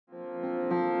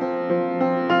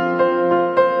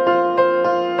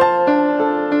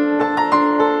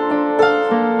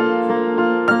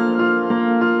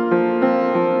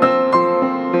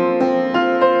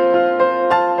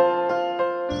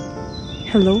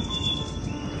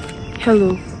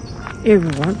Hello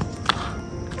everyone,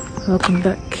 welcome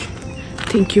back.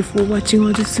 Thank you for watching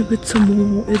Odyssey with some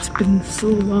more. It's been so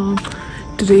long.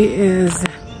 Today is,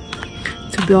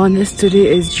 to be honest, today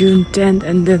is June 10th,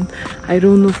 and then I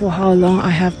don't know for how long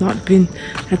I have not been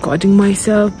recording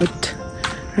myself, but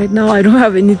right now I don't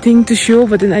have anything to show.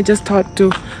 But then I just thought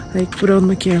to like put on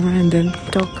my camera and then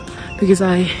talk because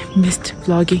I missed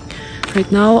vlogging.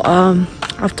 Right now,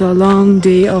 after a long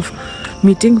day of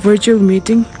virtual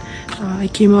meeting, I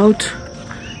came out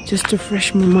just to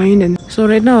refresh my mind. And so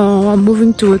right now I'm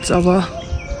moving towards our,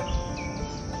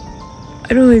 I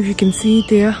don't know if you can see it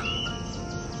there.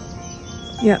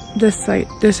 Yeah, this side.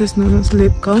 This is known as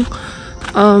Lepkang.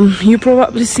 You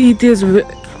probably see this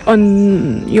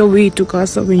on your way to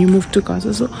Gasa when you move to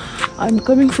Gasa. So I'm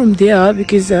coming from there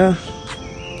because our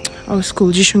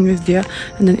school Jishung is there,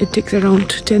 and then it takes around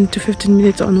 10 to 15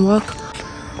 minutes on walk.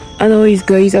 Anyways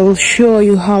guys, I will show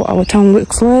you how our town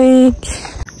looks like.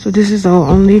 So this is our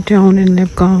only town in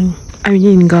Lepkang, I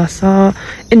mean in Gasa,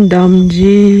 in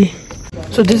Damji.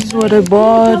 So this is what I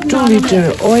bought: 2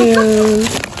 liter oil,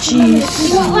 cheese.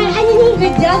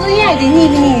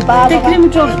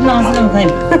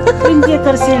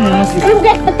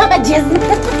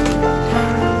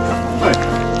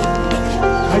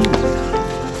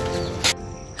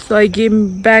 So I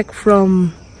came back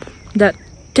from that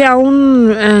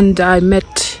town and I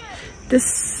met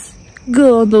this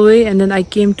girl on the way, and then I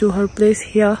came to her place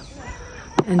here,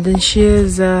 and then she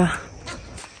is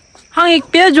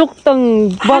harvesting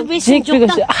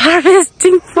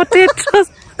potatoes.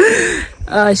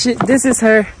 This is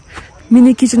her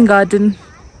mini kitchen garden.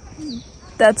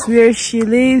 That's where she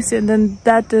lives, and then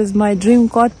that is my dream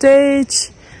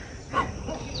cottage.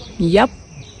 Yup.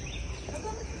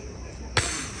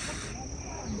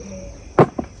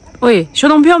 Oi,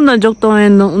 shonong piom na jok to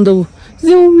en no ndo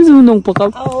zoom nong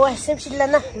pakap. Oh, sem sila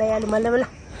na laya lumala.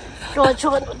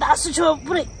 Cho da su cho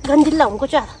pure gandil lang ko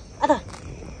cha. Ada.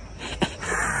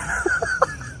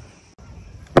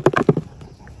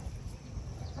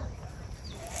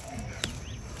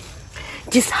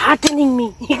 Just heartening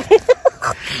me.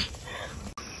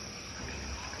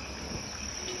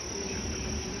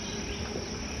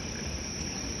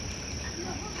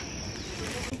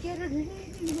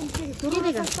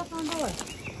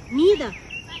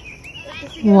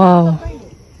 Wow.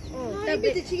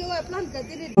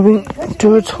 Moving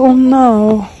towards home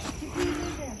now.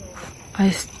 I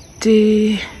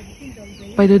stay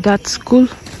by that school.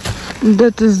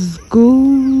 That is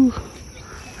school,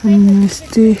 and I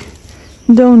stay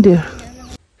down there.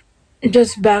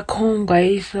 Just back home,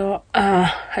 guys. So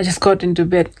I just got into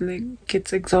bed. Like,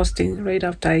 it's exhausting right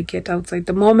after I get outside.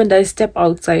 The moment I step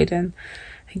outside and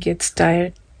I get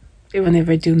tired, even if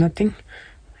I do nothing.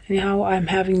 Anyhow, I'm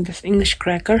having this English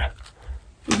cracker.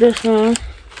 This one.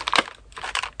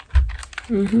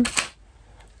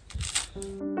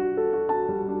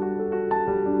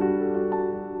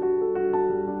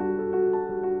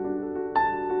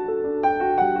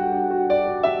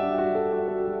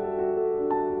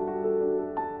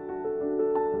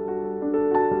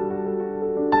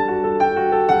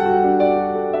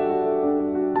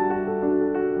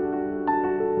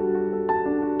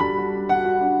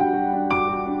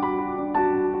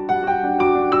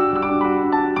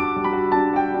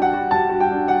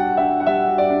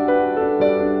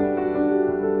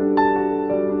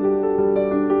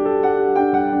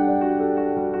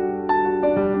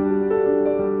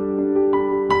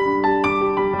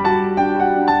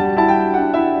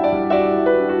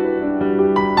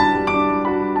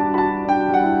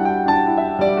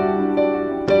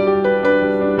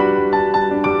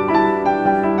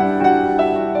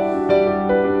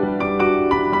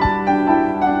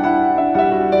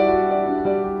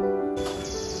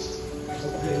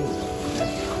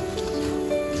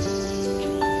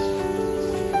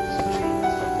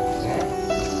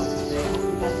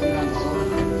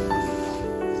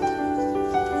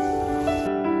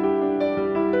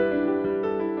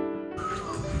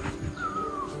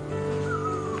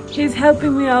 She's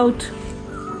helping me out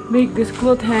make this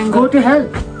cloth hanger. Go to hell.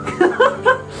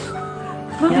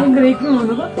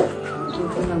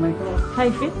 Hi,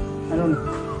 fit? I don't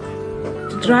know.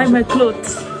 To dry my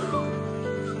clothes.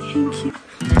 Thank you.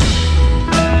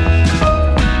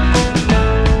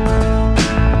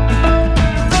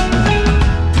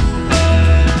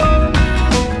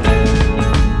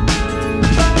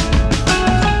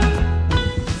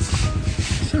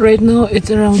 Right now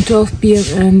it's around 12 p.m.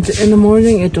 and in the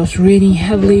morning it was raining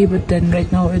heavily, but then right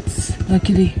now it's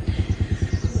luckily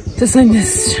the sun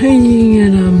is shining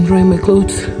and I'm drying my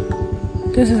clothes.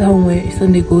 This is how my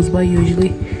Sunday goes by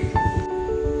usually.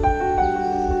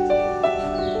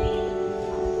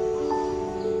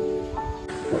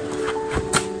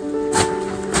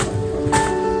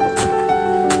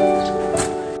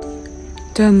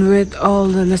 done with all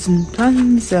the lesson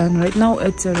plans, and right now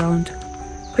it's around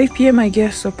 5 p.m. I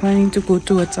guess, so planning to go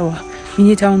towards our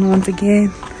mini town once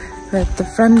again with the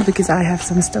friend because I have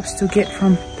some stuff to get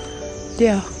from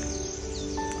there.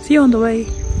 See you on the way.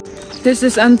 This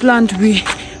is unplanned. We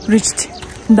reached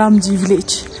Damji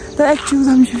village, the actual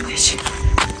Damji village,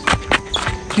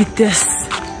 with this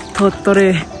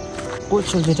Totore.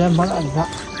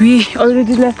 We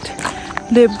already left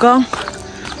Lebgang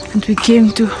and we came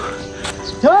to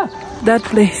that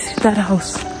place, that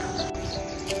house.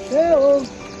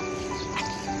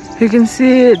 You can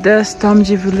see the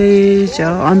Damji village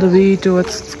on the way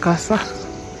towards Gasa.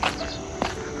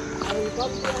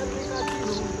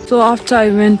 So after I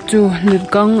went to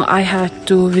Lebgang, I had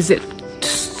to visit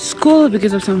school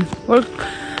because of some work,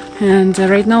 and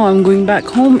right now I'm going back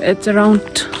home. It's around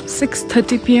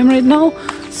 6:30 p.m. right now,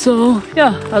 so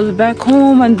yeah, I'll be back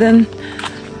home and then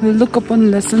we'll look up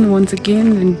on lesson once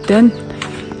again,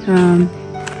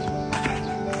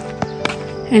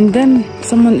 and then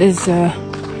someone is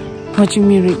watching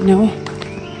me right now.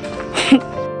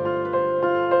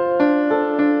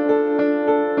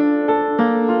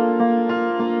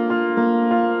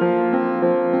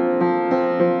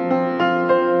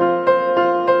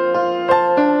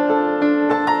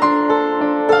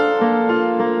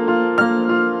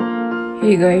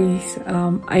 Hey guys,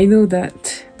 I know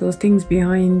that those things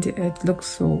behind it look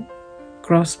so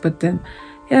gross, but then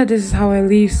yeah, this is how I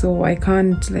live, so I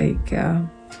can't like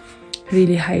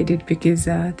really hide it because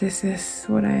this is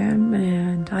what I am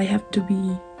and I have to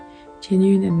be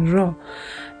genuine and raw.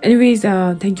 Anyways,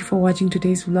 thank you for watching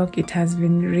today's vlog. It has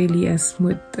been really a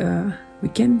smooth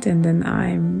weekend, and then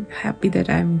I'm happy that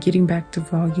I'm getting back to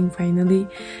vlogging finally,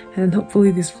 and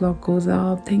hopefully this vlog goes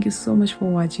up. Thank you so much for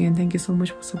watching, and thank you so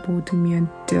much for supporting me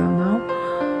until now.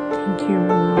 Thank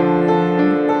you.